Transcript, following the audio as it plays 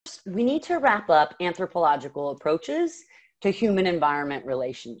we need to wrap up anthropological approaches to human-environment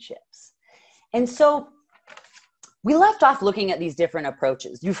relationships. And so we left off looking at these different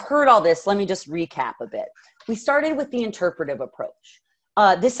approaches. You've heard all this. Let me just recap a bit. We started with the interpretive approach.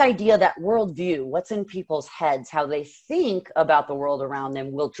 This idea that worldview, what's in people's heads, how they think about the world around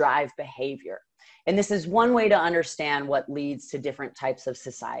them will drive behavior. And this is one way to understand what leads to different types of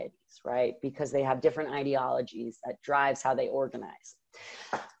societies, right? Because they have different ideologies that drives how they organize.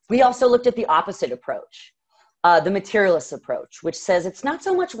 We also looked at the opposite approach, the materialist approach, which says it's not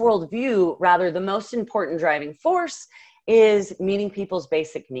so much worldview, rather the most important driving force is meeting people's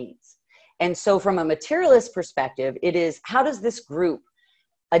basic needs. And so from a materialist perspective, it is how does this group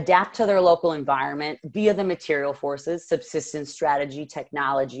adapt to their local environment via the material forces, subsistence strategy,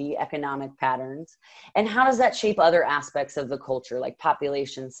 technology, economic patterns, and how does that shape other aspects of the culture like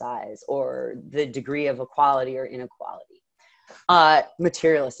population size or the degree of equality or inequality?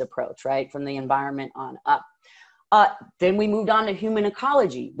 Materialist approach, right, from the environment on up. Then we moved on to human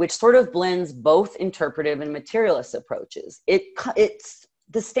ecology, which sort of blends both interpretive and materialist approaches. It's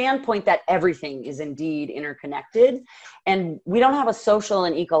the standpoint that everything is indeed interconnected, and we don't have a social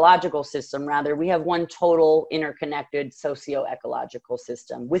and ecological system. Rather, we have one total interconnected socio-ecological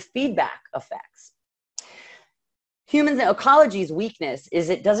system with feedback effects. Human ecology's weakness is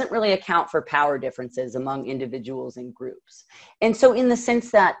it doesn't really account for power differences among individuals and groups. And so in the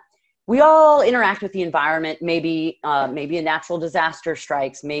sense that we all interact with the environment, maybe a natural disaster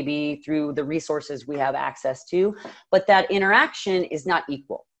strikes, maybe through the resources we have access to, but that interaction is not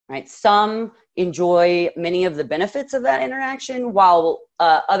equal, right? Some enjoy many of the benefits of that interaction, while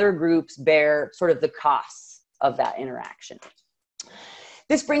other groups bear sort of the costs of that interaction.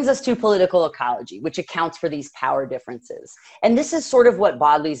 This brings us to political ecology, which accounts for these power differences. And this is sort of what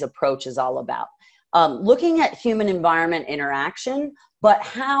Bodley's approach is all about. Looking at human-environment interaction, but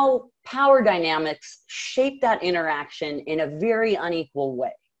how power dynamics shape that interaction in a very unequal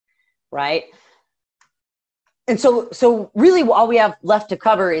way, right? And so really all we have left to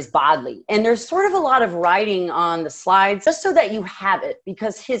cover is Bodley. And there's sort of a lot of writing on the slides just so that you have it,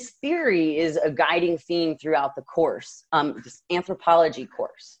 because his theory is a guiding theme throughout the course, this anthropology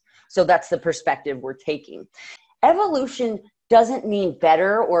course. So that's the perspective we're taking. Evolution doesn't mean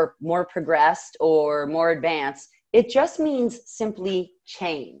better or more progressed or more advanced. It just means simply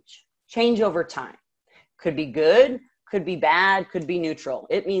change over time. Could be good, could be bad, could be neutral.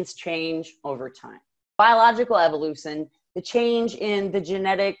 It means change over time. Biological evolution, the change in the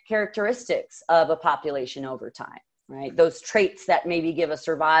genetic characteristics of a population over time, right? Those traits that maybe give a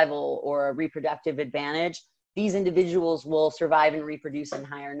survival or a reproductive advantage, these individuals will survive and reproduce in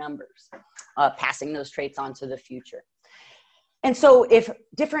higher numbers, passing those traits on to the future. And so if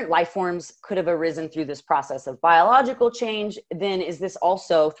different life forms could have arisen through this process of biological change, then is this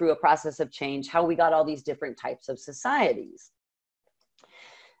also through a process of change how we got all these different types of societies?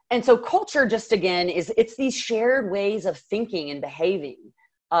 And so culture, just again, it's these shared ways of thinking and behaving,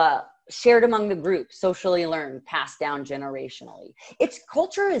 shared among the group, socially learned, passed down generationally.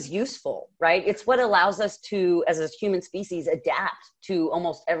 Culture is useful, right? It's what allows us to, as a human species, adapt to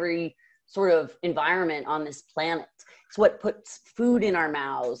almost every sort of environment on this planet. It's what puts food in our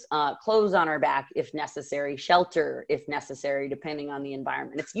mouths, clothes on our back if necessary, shelter if necessary, depending on the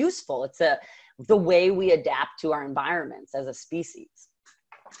environment. It's useful. It's the way we adapt to our environments as a species.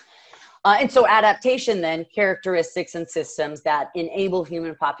 And so adaptation then, characteristics and systems that enable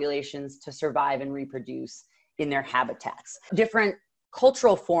human populations to survive and reproduce in their habitats. Different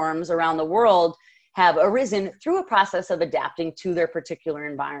cultural forms around the world have arisen through a process of adapting to their particular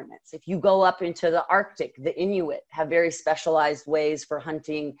environments. If you go up into the Arctic, the Inuit have very specialized ways for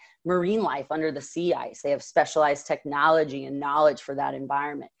hunting marine life under the sea ice. They have specialized technology and knowledge for that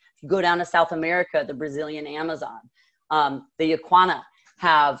environment. If you go down to South America, the Brazilian Amazon, the Yaquana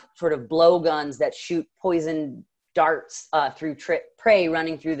have sort of blowguns that shoot poison darts through prey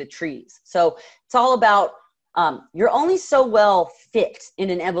running through the trees. So it's all about you're only so well fit in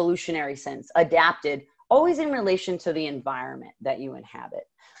an evolutionary sense, adapted, always in relation to the environment that you inhabit.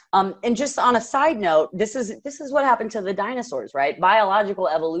 And just on a side note, this is what happened to the dinosaurs, right? Biological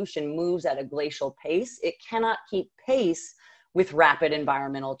evolution moves at a glacial pace. It cannot keep pace with rapid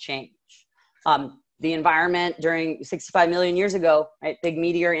environmental change. The environment during 65 million years ago, right? Big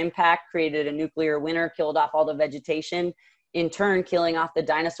meteor impact created a nuclear winter, killed off all the vegetation, in turn killing off the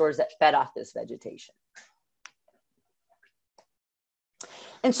dinosaurs that fed off this vegetation.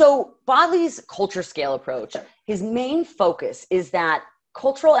 And so Bodley's culture scale approach, his main focus is that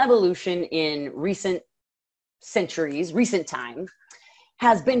cultural evolution in recent centuries, recent time,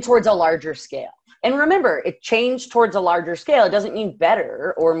 has been towards a larger scale. And remember, it changed towards a larger scale. It doesn't mean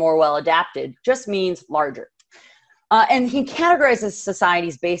better or more well adapted, just means larger. And he categorizes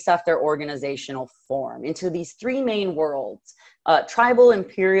societies based off their organizational form into these three main worlds, tribal,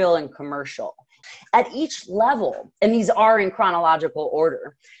 imperial, and commercial. At each level, and these are in chronological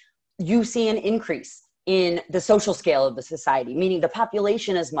order, you see an increase in the social scale of the society, meaning the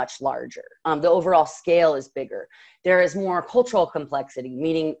population is much larger. The overall scale is bigger. There is more cultural complexity,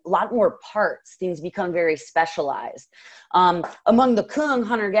 meaning a lot more parts. Things become very specialized. Among the Kung,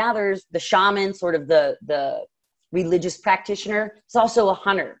 hunter-gatherers, the shaman, sort of the religious practitioner, is also a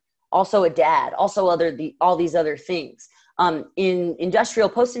hunter, also a dad, also all these other things. In industrial,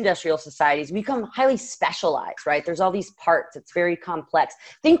 post-industrial societies, we become highly specialized, right? There's all these parts. It's very complex.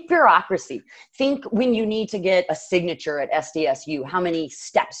 Think bureaucracy. Think when you need to get a signature at SDSU, how many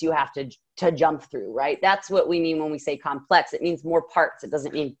steps you have to jump through, right? That's what we mean when we say complex. It means more parts. It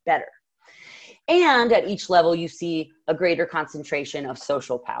doesn't mean better. And at each level, you see a greater concentration of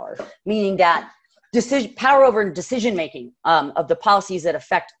social power, meaning that power over decision-making of the policies that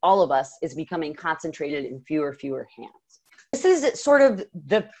affect all of us is becoming concentrated in fewer hands. This is sort of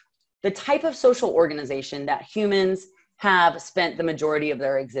the type of social organization that humans have spent the majority of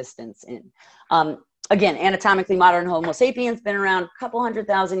their existence in. Again, anatomically modern Homo sapiens, been around a couple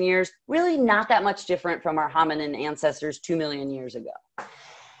 100,000 years, really not that much different from our hominin ancestors 2 million years ago.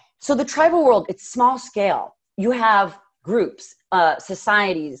 So the tribal world, it's small scale. You have groups,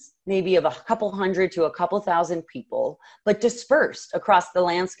 societies, maybe of a couple hundred to a couple thousand people, but dispersed across the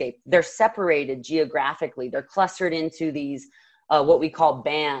landscape. They're separated geographically. They're clustered into these, what we call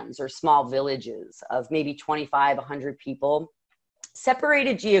bands or small villages of maybe 25, 100 people,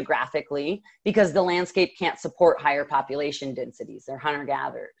 separated geographically because the landscape can't support higher population densities. They're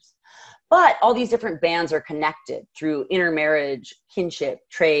hunter-gatherers. But all these different bands are connected through intermarriage, kinship,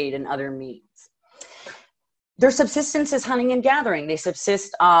 trade, and other means. Their subsistence is hunting and gathering. They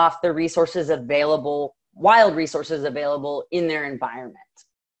subsist off the resources available, wild resources available in their environment.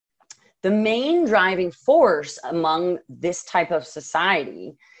 The main driving force among this type of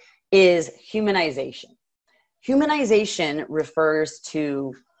society is humanization. Humanization refers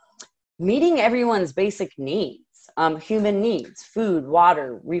to meeting everyone's basic needs, human needs, food,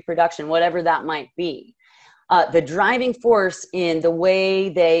 water, reproduction, whatever that might be. The driving force in the way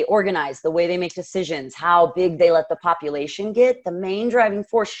they organize, the way they make decisions, how big they let the population get, the main driving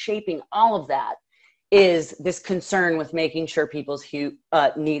force shaping all of that is this concern with making sure people's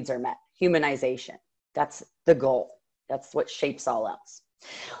needs are met. Humanization. That's the goal. That's what shapes all else.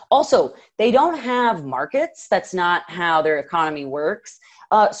 Also, they don't have markets. That's not how their economy works.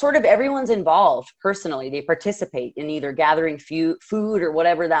 Sort of everyone's involved personally. They participate in either gathering food or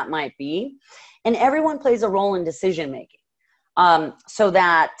whatever that might be. And everyone plays a role in decision making, so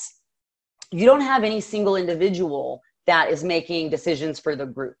that you don't have any single individual that is making decisions for the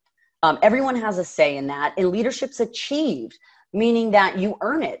group. Everyone has a say in that, and leadership's achieved, meaning that you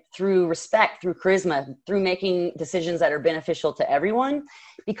earn it through respect, through charisma, through making decisions that are beneficial to everyone.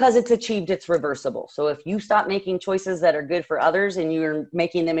 Because it's achieved, it's reversible. So if you stop making choices that are good for others and you're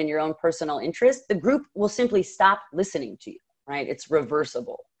making them in your own personal interest, the group will simply stop listening to you, right? It's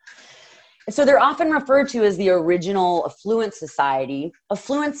reversible. So they're often referred to as the original affluent society.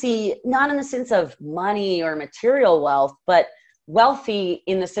 Affluency, not in the sense of money or material wealth, but wealthy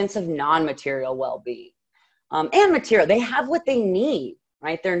in the sense of non-material well-being. And material, they have what they need,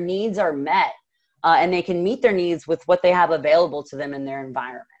 right? Their needs are met, and they can meet their needs with what they have available to them in their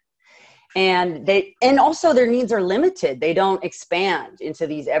environment. And also their needs are limited. They don't expand into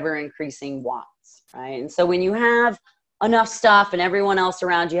these ever-increasing wants, right? And so when you have enough stuff and everyone else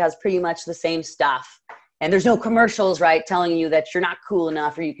around you has pretty much the same stuff, and there's no commercials, right, telling you that you're not cool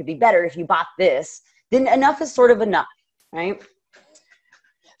enough or you could be better if you bought this, then enough is sort of enough, right?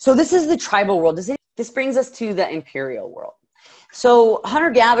 So this is the tribal world. This brings us to the imperial world. So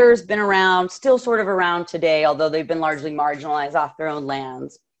hunter-gatherers been around, still sort of around today, although they've been largely marginalized off their own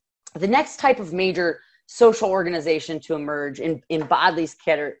lands. The next type of major social organization to emerge in Bodley's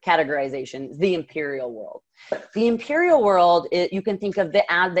categorization is the imperial world. The imperial world, you can think of the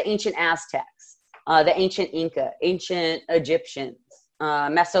ancient Aztecs, the ancient Inca, ancient Egyptians,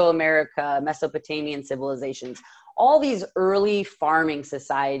 Mesoamerica, Mesopotamian civilizations, all these early farming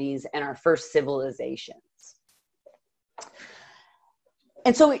societies and our first civilizations.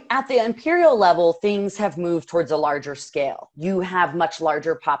 And so at the imperial level, things have moved towards a larger scale. You have much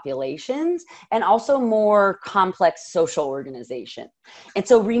larger populations and also more complex social organization. And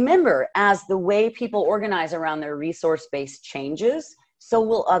so remember, as the way people organize around their resource base changes, so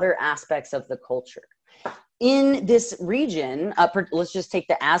will other aspects of the culture. in this region, let's just take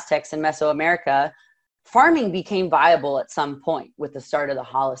the Aztecs in Mesoamerica, farming became viable at some point with the start of the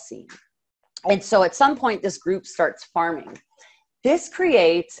Holocene. And so at some point, this group starts farming. This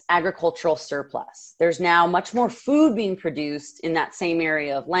creates agricultural surplus. There's now much more food being produced in that same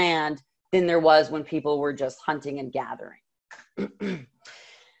area of land than there was when people were just hunting and gathering.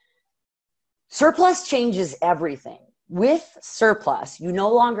 Surplus changes everything. With surplus, you no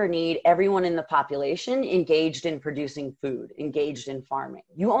longer need everyone in the population engaged in producing food, engaged in farming.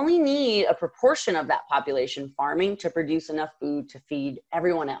 You only need a proportion of that population farming to produce enough food to feed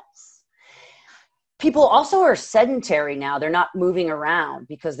everyone else. People also are sedentary now. They're not moving around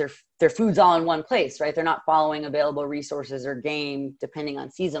because their food's all in one place, right? They're not following available resources or game depending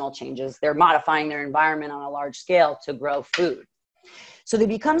on seasonal changes. They're modifying their environment on a large scale to grow food. So they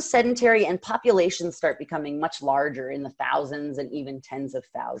become sedentary and populations start becoming much larger in the thousands and even tens of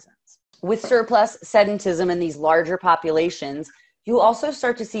thousands. With surplus, sedentism, and these larger populations, you also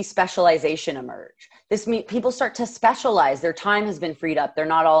start to see specialization emerge. This means people start to specialize. Their time has been freed up. They're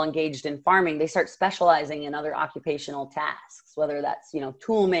not all engaged in farming. They start specializing in other occupational tasks, whether that's,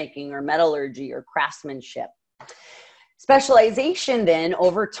 tool making or metallurgy or craftsmanship. Specialization then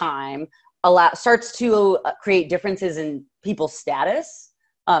over time starts to create differences in people's status,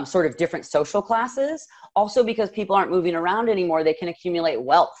 sort of different social classes. Also because people aren't moving around anymore, they can accumulate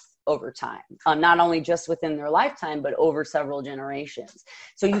wealth over time, not only just within their lifetime, but over several generations.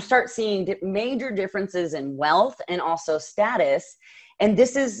 So you start seeing major differences in wealth and also status. And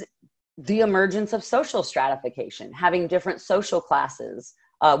this is the emergence of social stratification, having different social classes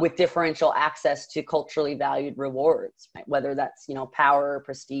with differential access to culturally valued rewards, right? Whether that's, power,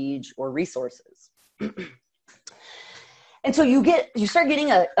 prestige, or resources. And so you start getting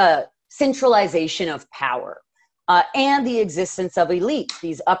a centralization of power. And the existence of elites,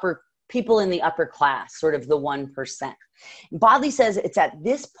 these people in the upper class, sort of the 1%. Bodley says it's at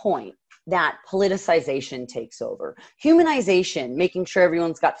this point that politicization takes over. Humanization, making sure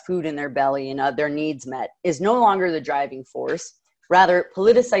everyone's got food in their belly and their needs met, is no longer the driving force. Rather,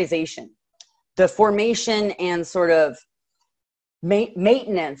 politicization, the formation and sort of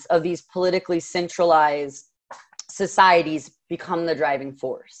maintenance of these politically centralized societies become the driving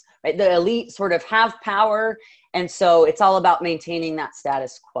force. Right? The elite sort of have power, and so it's all about maintaining that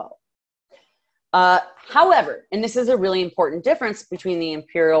status quo. However, and this is a really important difference between the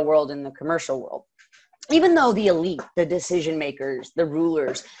imperial world and the commercial world, even though the elite, the decision makers, the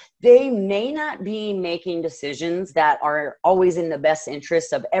rulers, they may not be making decisions that are always in the best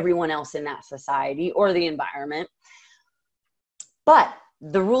interest of everyone else in that society or the environment, but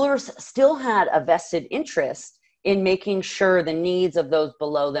the rulers still had a vested interest in making sure the needs of those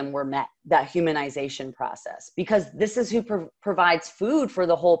below them were met, that humanization process, because this is who provides food for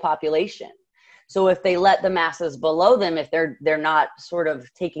the whole population. So if they let the masses below them, if they're not sort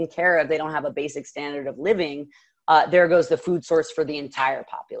of taken care of, they don't have a basic standard of living, there goes the food source for the entire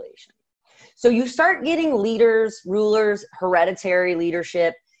population. So you start getting leaders, rulers, hereditary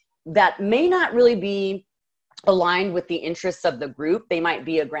leadership that may not really be aligned with the interests of the group. They might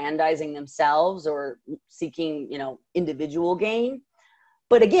be aggrandizing themselves or seeking, individual gain.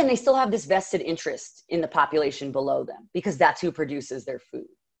 But again, they still have this vested interest in the population below them because that's who produces their food.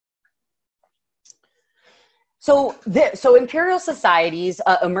 So imperial societies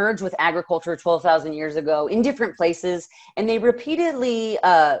emerged with agriculture 12,000 years ago in different places, and they repeatedly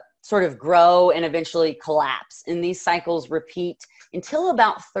sort of grow and eventually collapse. And these cycles repeat until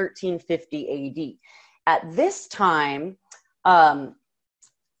about 1350 AD. At this time,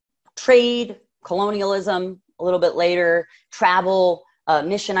 trade, colonialism, a little bit later, travel,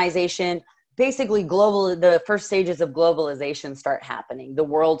 missionization, basically the first stages of globalization start happening. The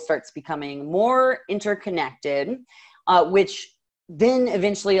world starts becoming more interconnected, which then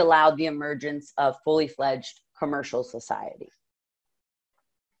eventually allowed the emergence of fully fledged commercial society.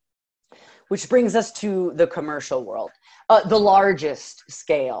 Which brings us to the commercial world, the largest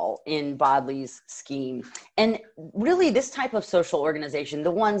scale in Bodley's scheme. And really this type of social organization,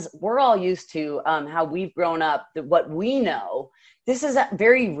 the ones we're all used to, how we've grown up, what we know, this is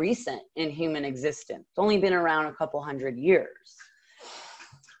very recent in human existence. It's only been around a couple hundred years.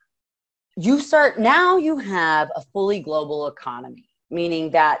 Now you have a fully global economy,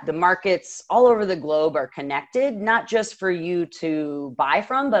 meaning that the markets all over the globe are connected, not just for you to buy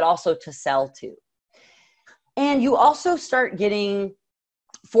from, but also to sell to. And you also start getting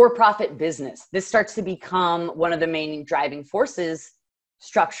for-profit business. This starts to become one of the main driving forces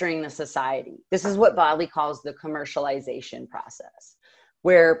structuring the society. This is what Bodley calls the commercialization process,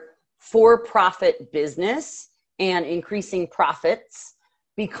 where for-profit business and increasing profits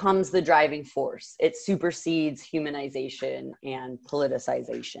becomes the driving force. It supersedes humanization and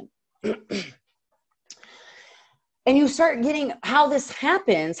politicization. And you start getting how this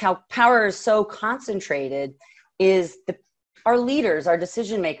happens, how power is so concentrated, is our leaders, our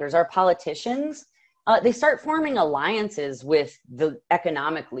decision makers, our politicians, they start forming alliances with the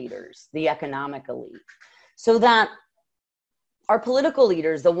economic leaders, the economic elite, so that our political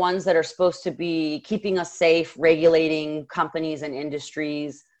leaders, the ones that are supposed to be keeping us safe, regulating companies and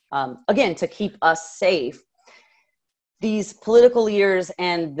industries, again, to keep us safe, these political leaders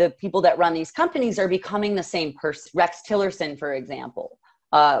and the people that run these companies are becoming the same person. Rex Tillerson, for example,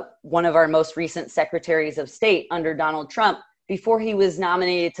 one of our most recent secretaries of state under Donald Trump, before he was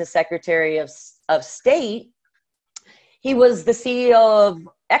nominated to Secretary of State, he was the CEO of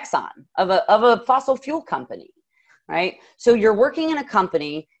Exxon, of a fossil fuel company, right? So you're working in a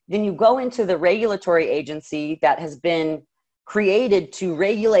company, then you go into the regulatory agency that has been created to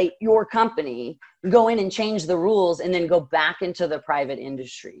regulate your company, go in and change the rules, and then go back into the private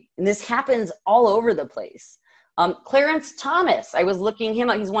industry. And this happens all over the place. Clarence Thomas, I was looking him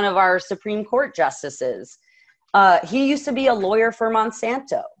up. He's one of our Supreme Court justices. He used to be a lawyer for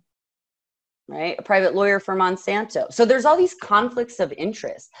Monsanto, right? A private lawyer for Monsanto. So there's all these conflicts of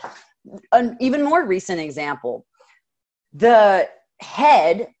interest. An even more recent example, the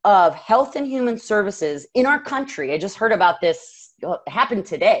head of Health and Human Services in our country, I just heard about this, it happened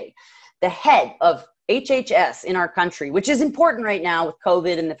today, the head of HHS in our country, which is important right now with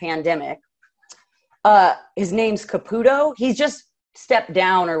COVID and the pandemic, his name's Caputo. He's just stepped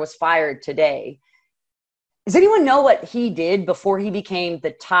down or was fired today. Does anyone know what he did before he became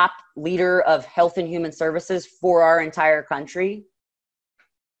the top leader of Health and Human Services for our entire country?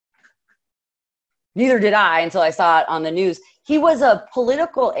 Neither did I until I saw it on the news. He was a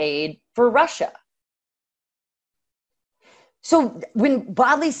political aide for Russia. So when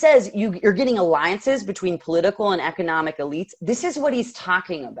Bodley says you're getting alliances between political and economic elites, this is what he's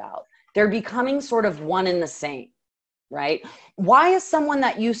talking about. They're becoming sort of one and the same, right? Why is someone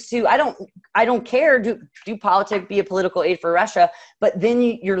that used to, I don't care, do politics, be a political aide for Russia, but then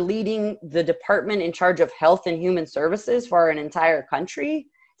you're leading the department in charge of Health and Human Services for an entire country?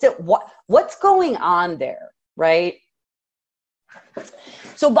 So what's going on there, right?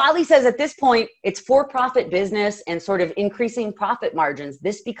 So Bodley says at this point, it's for-profit business and sort of increasing profit margins.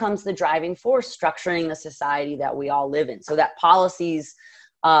 This becomes the driving force structuring the society that we all live in, so that policies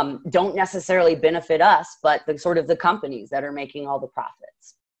don't necessarily benefit us, but the companies that are making all the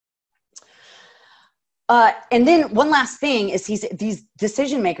profits. And then one last thing is these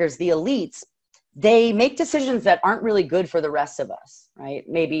decision makers, the elites, they make decisions that aren't really good for the rest of us, right?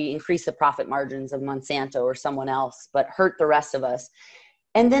 Maybe increase the profit margins of Monsanto or someone else, but hurt the rest of us.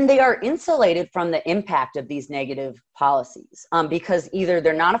 And then they are insulated from the impact of these negative policies because either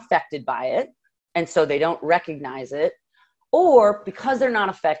they're not affected by it, and so they don't recognize it, or because they're not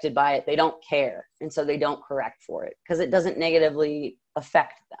affected by it, they don't care, and so they don't correct for it because it doesn't negatively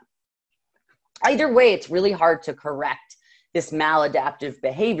affect them. Either way, it's really hard to correct this maladaptive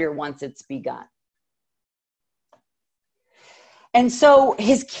behavior once it's begun. And so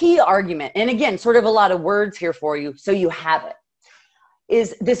his key argument, and again, sort of a lot of words here for you, so you have it,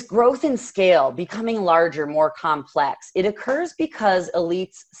 is this growth in scale, becoming larger, more complex. It occurs because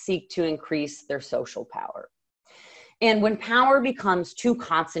elites seek to increase their social power. And when power becomes too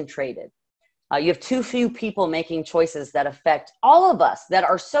concentrated, you have too few people making choices that affect all of us that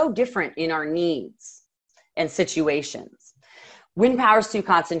are so different in our needs and situations. When power is too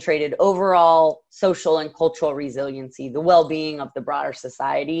concentrated, overall social and cultural resiliency, the well-being of the broader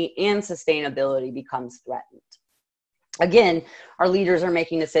society, and sustainability becomes threatened. Again, our leaders are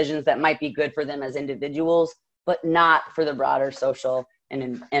making decisions that might be good for them as individuals, but not for the broader social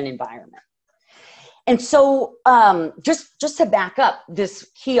and environment. And so just to back up,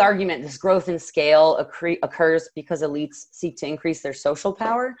 this key argument, this growth in scale occurs because elites seek to increase their social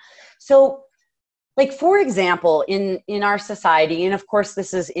power. So like, for example, in our society, and of course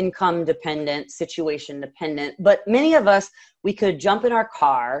this is income dependent, situation dependent, but many of us, we could jump in our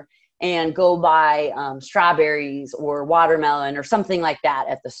car and go buy strawberries or watermelon or something like that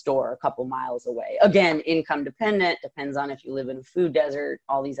at the store a couple miles away. Again, income dependent, depends on if you live in a food desert,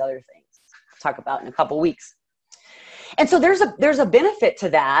 all these other things. Talk about in a couple weeks. And so there's a benefit to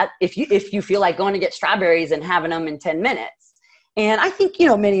that if you feel like going to get strawberries and having them in 10 minutes. And I think,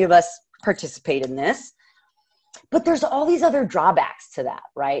 many of us participate in this, but there's all these other drawbacks to that,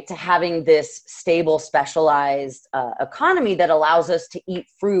 right? To having this stable, specialized economy that allows us to eat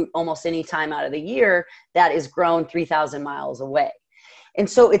fruit almost any time out of the year that is grown 3,000 miles away. And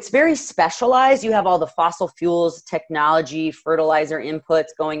so it's very specialized. You have all the fossil fuels, technology, fertilizer inputs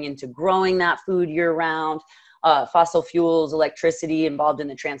going into growing that food year round, fossil fuels, electricity involved in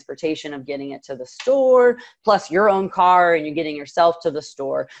the transportation of getting it to the store, plus your own car and you're getting yourself to the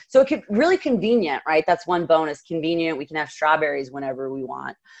store. So it could really convenient, right? That's one bonus, convenient. We can have strawberries whenever we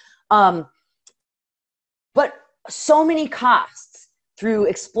want. But so many costs through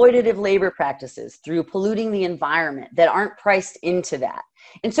exploitative labor practices, through polluting the environment that aren't priced into that.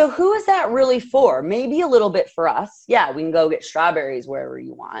 And so who is that really for? Maybe a little bit for us. Yeah, we can go get strawberries wherever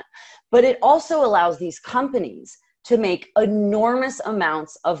you want. But it also allows these companies to make enormous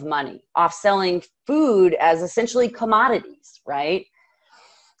amounts of money off selling food as essentially commodities, right?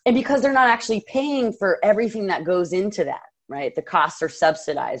 And because they're not actually paying for everything that goes into that, right? The costs are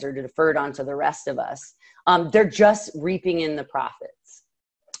subsidized or deferred onto the rest of us. They're just reaping in the profits.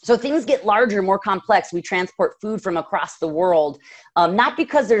 So things get larger, more complex. We transport food from across the world, not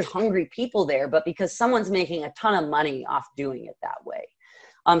because there's hungry people there, but because someone's making a ton of money off doing it that way.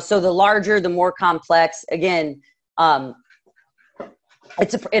 So the larger, the more complex, again,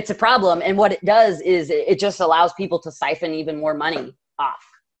 it's a problem. And what it does is it just allows people to siphon even more money off.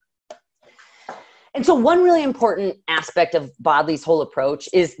 And so one really important aspect of Bodley's whole approach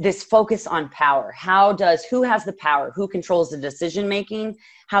is this focus on power. Who has the power? Who controls the decision-making?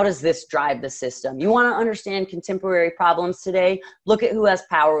 How does this drive the system? You want to understand contemporary problems today? Look at who has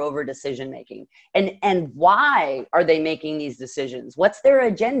power over decision-making. And why are they making these decisions? What's their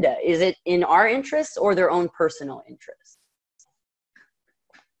agenda? Is it in our interests or their own personal interests?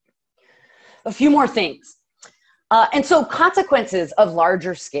 A few more things. And so consequences of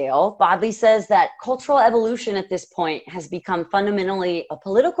larger scale, Bodley says that cultural evolution at this point has become fundamentally a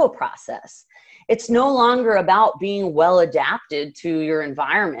political process. It's no longer about being well adapted to your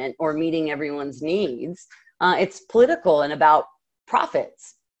environment or meeting everyone's needs. It's political and about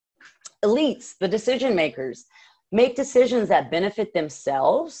profits. Elites, the decision makers, make decisions that benefit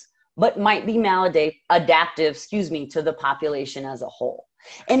themselves, but might be maladaptive, to the population as a whole.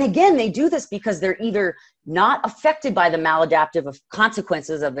 And again, they do this because they're either not affected by the maladaptive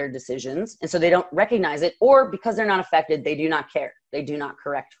consequences of their decisions, and so they don't recognize it, or because they're not affected, they do not care. They do not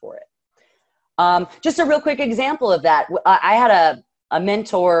correct for it. Just a real quick example of that. I had a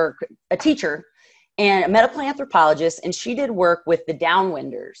mentor, a teacher, and a medical anthropologist, and she did work with the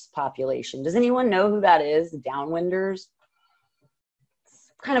downwinders population. Does anyone know who that is, the downwinders?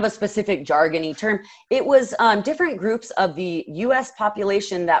 Kind of a specific jargony term. It was different groups of the US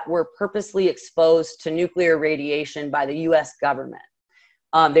population that were purposely exposed to nuclear radiation by the US government.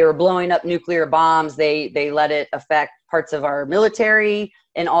 They were blowing up nuclear bombs. They let it affect parts of our military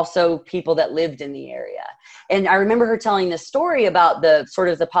and also people that lived in the area. And I remember her telling this story about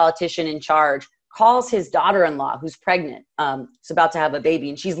the politician in charge calls his daughter-in-law who's pregnant, is about to have a baby,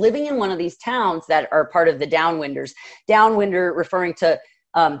 and she's living in one of these towns that are part of the downwinders. Downwinder referring to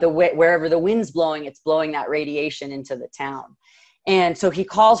wherever the wind's blowing, it's blowing that radiation into the town. And so he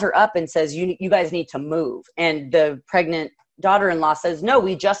calls her up and says, you guys need to move. And the pregnant daughter-in-law says, no,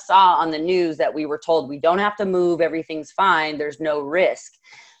 we just saw on the news that we were told we don't have to move. Everything's fine. There's no risk.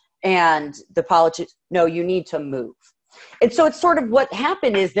 And the politician, no, you need to move. And so it's sort of what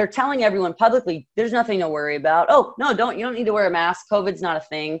happened is they're telling everyone publicly, there's nothing to worry about. Oh, no, you don't need to wear a mask. COVID's not a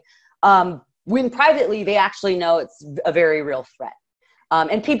thing. When privately, they actually know it's a very real threat.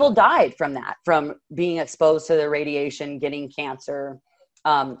 And people died from that, from being exposed to the radiation, getting cancer,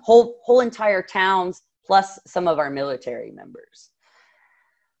 whole entire towns, plus some of our military members.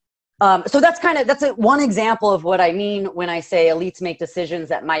 So that's one example of what I mean when I say elites make decisions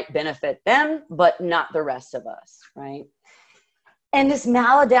that might benefit them, but not the rest of us, right? And this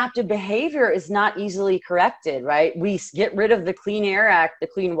maladaptive behavior is not easily corrected, right? We get rid of the Clean Air Act, the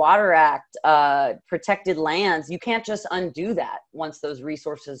Clean Water Act, protected lands. You can't just undo that once those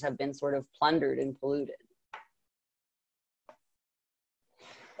resources have been sort of plundered and polluted.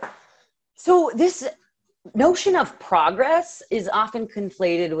 So this notion of progress is often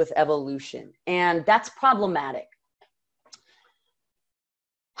conflated with evolution, and that's problematic.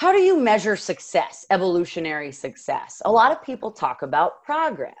 How do you measure success, evolutionary success? A lot of people talk about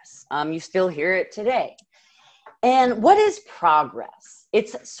progress. You still hear it today. And what is progress?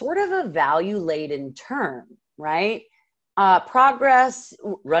 It's sort of a value-laden term, right? Progress,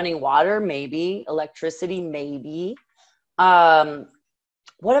 running water, maybe. Electricity, maybe.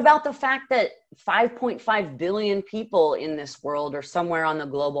 What about the fact that 5.5 billion people in this world are somewhere on the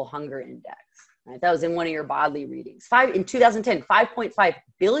global hunger index? Right? That was in one of your Bodley readings. In 2010, 5.5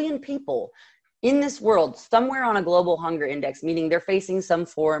 billion people in this world somewhere on a global hunger index, meaning they're facing some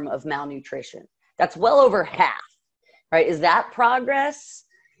form of malnutrition. That's well over half. right? Is that progress?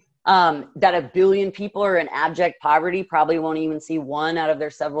 That a billion people are in abject poverty, probably won't even see one out of their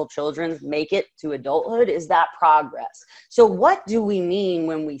several children make it to adulthood. Is that progress? So what do we mean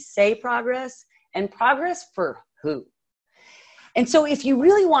when we say progress, and progress for who? And so if you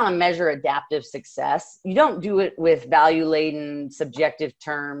really want to measure adaptive success, you don't do it with value-laden subjective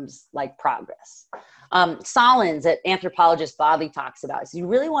terms like progress. Solins, at anthropologist Bodley, talks about it. So you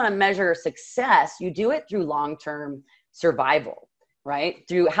really want to measure success, you do it through long-term survival, right?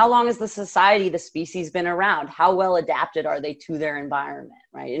 Through how long has the society, the species been around? How well adapted are they to their environment,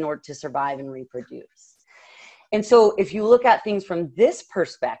 right? In order to survive and reproduce. And so if you look at things from this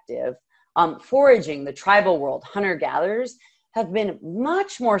perspective, foraging, the tribal world, hunter-gatherers have been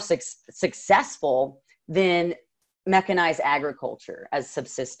much more successful than mechanized agriculture as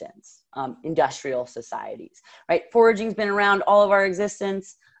subsistence, industrial societies, right? Foraging's been around all of our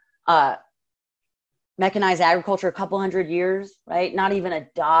existence. Mechanized agriculture, a couple hundred years, right? Not even a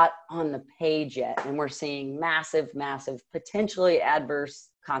dot on the page yet. And we're seeing massive, massive, potentially adverse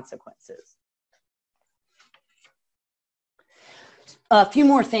consequences. A few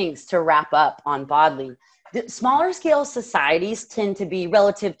more things to wrap up on Bodley. The smaller scale societies tend to be,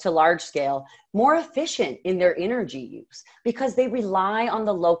 relative to large scale, more efficient in their energy use because they rely on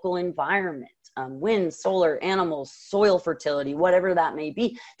the local environment. Wind, solar, animals, soil fertility, whatever that may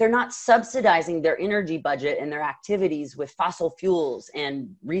be. They're not subsidizing their energy budget and their activities with fossil fuels and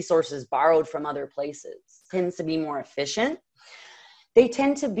resources borrowed from other places. Tends to be more efficient. They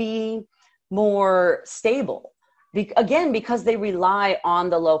tend to be more stable. Again, because they rely on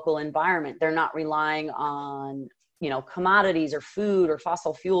the local environment. They're not relying on, commodities or food or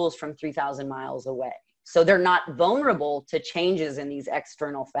fossil fuels from 3,000 miles away. So they're not vulnerable to changes in these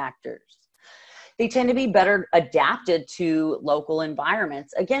external factors. They tend to be better adapted to local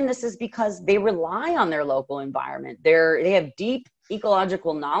environments. Again, this is because they rely on their local environment. They have deep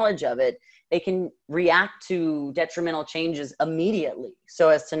ecological knowledge of it. They can react to detrimental changes immediately so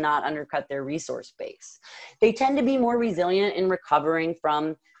as to not undercut their resource base. They tend to be more resilient in recovering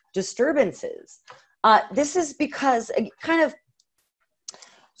from disturbances. This is because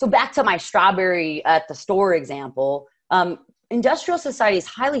so back to my strawberry at the store example, industrial society is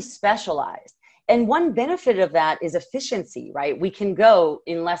highly specialized. And one benefit of that is efficiency, right? We can go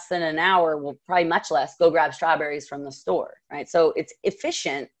in less than an hour, well, probably much less, go grab strawberries from the store, right? So it's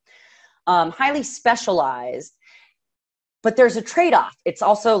efficient, highly specialized, but there's a trade-off. It's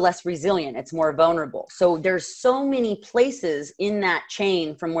also less resilient. It's more vulnerable. So there's so many places in that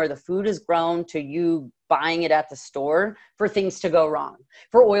chain from where the food is grown to you buying it at the store for things to go wrong,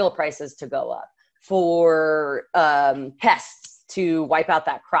 for oil prices to go up, for pests to wipe out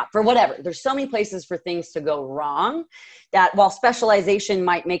that crop, for whatever. There's so many places for things to go wrong that while specialization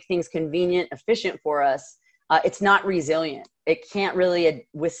might make things convenient, efficient for us, it's not resilient. It can't really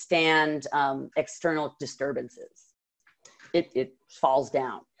withstand external disturbances. It falls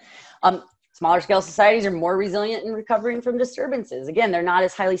down. Smaller scale societies are more resilient in recovering from disturbances. Again, they're not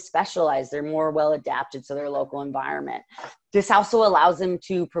as highly specialized. They're more well adapted to their local environment. This also allows them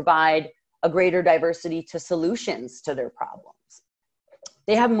to provide a greater diversity to solutions to their problems.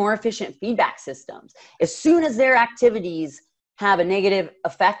 They have more efficient feedback systems. As soon as their activities have a negative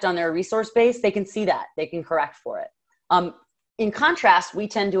effect on their resource base, they can see that. They can correct for it. In contrast, we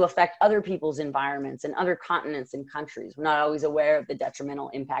tend to affect other people's environments and other continents and countries. We're not always aware of the detrimental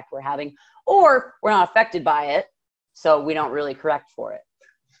impact we're having, or we're not affected by it, so we don't really correct for it.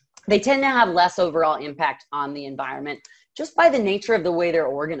 They tend to have less overall impact on the environment just by the nature of the way they're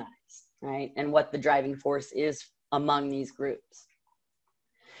organized, right? And what the driving force is among these groups.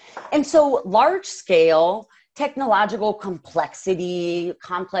 And so large scale technological complexity,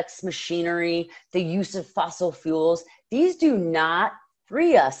 complex machinery, the use of fossil fuels, these do not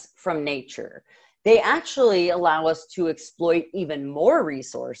free us from nature. They actually allow us to exploit even more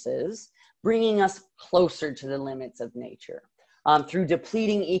resources, bringing us closer to the limits of nature through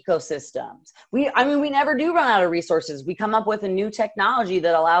depleting ecosystems. We never do run out of resources. We come up with a new technology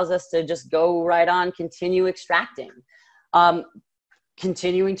that allows us to just go right on, continue extracting.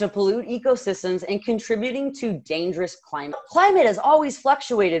 Continuing to pollute ecosystems and contributing to dangerous climate. Climate has always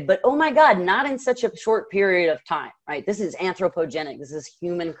fluctuated, but oh my God, not in such a short period of time, right? This is anthropogenic, this is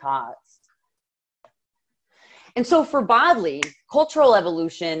human caused. And so for Bodley, cultural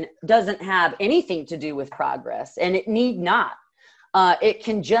evolution doesn't have anything to do with progress, and it need not. It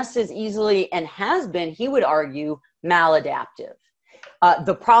can just as easily, and has been, he would argue, maladaptive.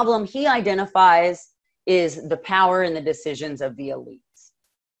 The problem he identifies is the power and the decisions of the elites.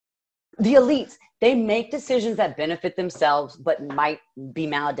 The elites, They make decisions that benefit themselves, but might be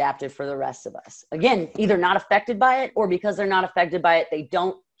maladaptive for the rest of us. Again, either not affected by it, or because they're not affected by it, they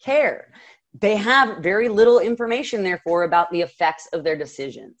don't care. They have very little information, therefore, about the effects of their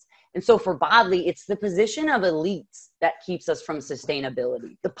decisions. And so for Bodley, it's the position of elites that keeps us from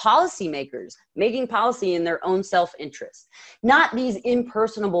sustainability. The policymakers making policy in their own self-interest, not these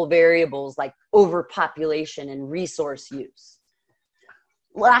impersonable variables like overpopulation and resource use.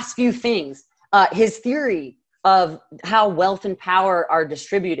 Last few things. His theory of how wealth and power are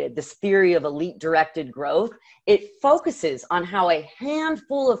distributed, this theory of elite-directed growth, it focuses on how a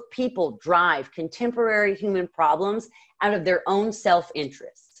handful of people drive contemporary human problems out of their own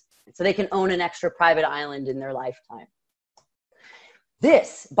self-interest, so they can own an extra private island in their lifetime.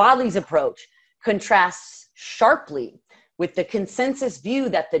 This, Bodley's approach, contrasts sharply with the consensus view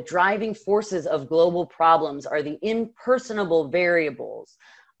that the driving forces of global problems are the impersonable variables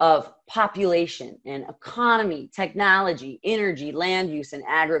of population and economy, technology, energy, land use, and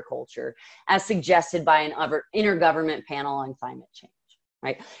agriculture, as suggested by an intergovernment panel on climate change,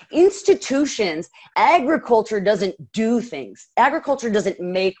 right? Institutions, agriculture doesn't do things. Agriculture doesn't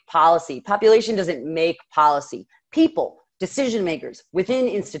make policy. Population doesn't make policy. People, decision makers within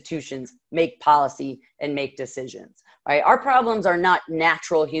institutions make policy and make decisions, right? Our problems are not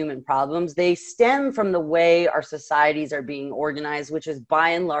natural human problems. They stem from the way our societies are being organized, which is by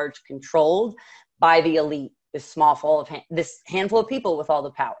and large controlled by the elite, this handful of people with all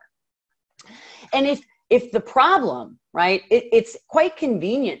the power. And if the problem, right, it's quite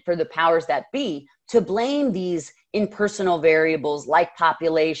convenient for the powers that be to blame these impersonal variables like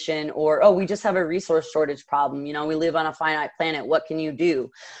population, or, oh, we just have a resource shortage problem. You know, we live on a finite planet. What can you do?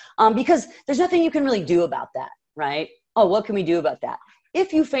 Because there's nothing you can really do about that, right? Oh, what can we do about that?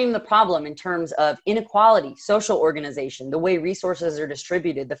 If you frame the problem in terms of inequality, social organization, the way resources are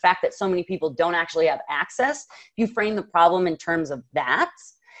distributed, the fact that so many people don't actually have access, if you frame the problem in terms of that,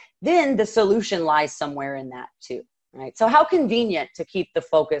 then the solution lies somewhere in that too, right? So how convenient to keep the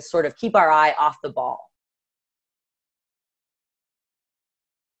focus, sort of keep our eye off the ball.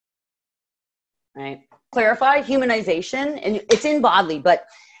 Right? Clarify humanization, and it's in Bodley, but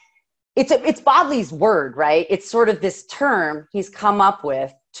it's Bodley's word, right? It's sort of this term he's come up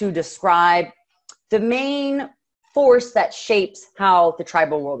with to describe the main force that shapes how the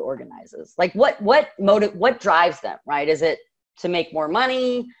tribal world organizes. Like what drives them, right? Is it to make more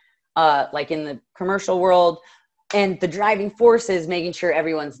money, like in the commercial world? And the driving force is making sure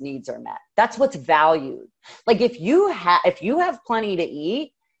everyone's needs are met. That's what's valued. Like if you have plenty to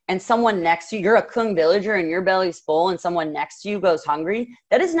eat, and someone next to you, you're a Kung villager and your belly's full and someone next to you goes hungry,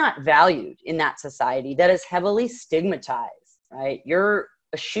 that is not valued in that society. That is heavily stigmatized, right? You're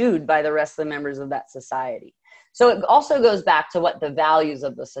eschewed by the rest of the members of that society. So it also goes back to what the values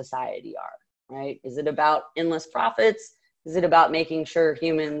of the society are, right? Is it about endless profits? Is it about making sure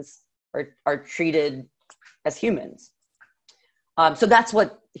humans are treated as humans? So that's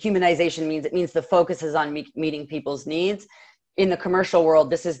what humanization means. It means the focus is on meeting people's needs. In the commercial world,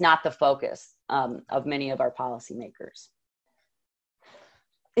 this is not the focus of many of our policymakers.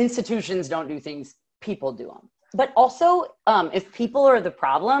 Institutions don't do things, people do them. But also, if people are the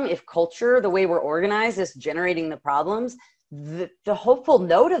problem, if culture, the way we're organized, is generating the problems, the hopeful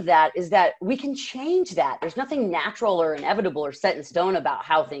note of that is that we can change that. There's nothing natural or inevitable or set in stone about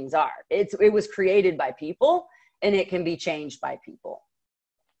how things are. It was created by people, and it can be changed by people.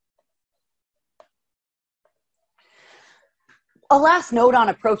 A last note on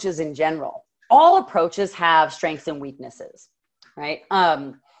approaches in general. All approaches have strengths and weaknesses, right?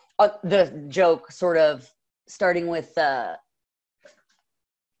 The joke sort of starting with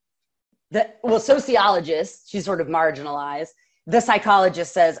sociologist, she's sort of marginalized. The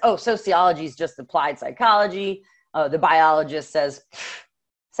psychologist says, oh, sociology is just applied psychology. The biologist says,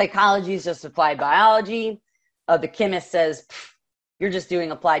 psychology is just applied biology. The chemist says, you're just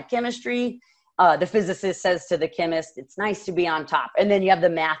doing applied chemistry. The physicist says to the chemist, it's nice to be on top. And then you have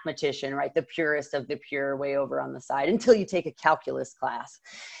the mathematician, right? The purest of the pure way over on the side until you take a calculus class.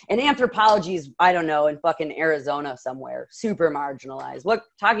 And anthropology is, I don't know, in fucking Arizona somewhere, super marginalized.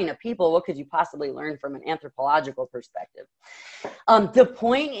 Talking to people, what could you possibly learn from an anthropological perspective? The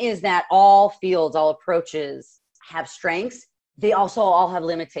point is that all fields, all approaches have strengths. They also all have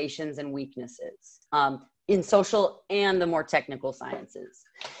limitations and weaknesses in social and the more technical sciences.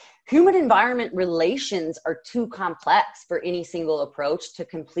 Human environment relations are too complex for any single approach to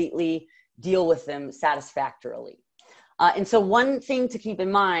completely deal with them satisfactorily. And so one thing to keep in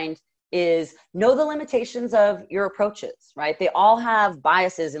mind is know the limitations of your approaches, right? They all have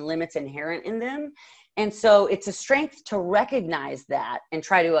biases and limits inherent in them. And so it's a strength to recognize that and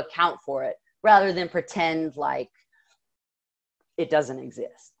try to account for it rather than pretend like it doesn't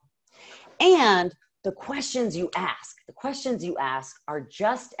exist. And the questions you ask are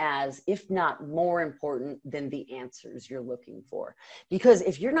just as, if not more important than the answers you're looking for. Because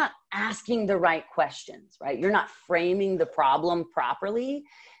if you're not asking the right questions, right, you're not framing the problem properly,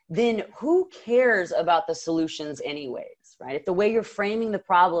 then who cares about the solutions anyways, right? If the way you're framing the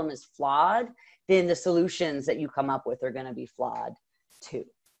problem is flawed, then the solutions that you come up with are going to be flawed too.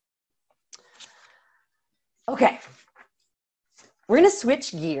 Okay, we're going to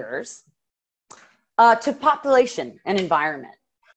switch gears to population and environment.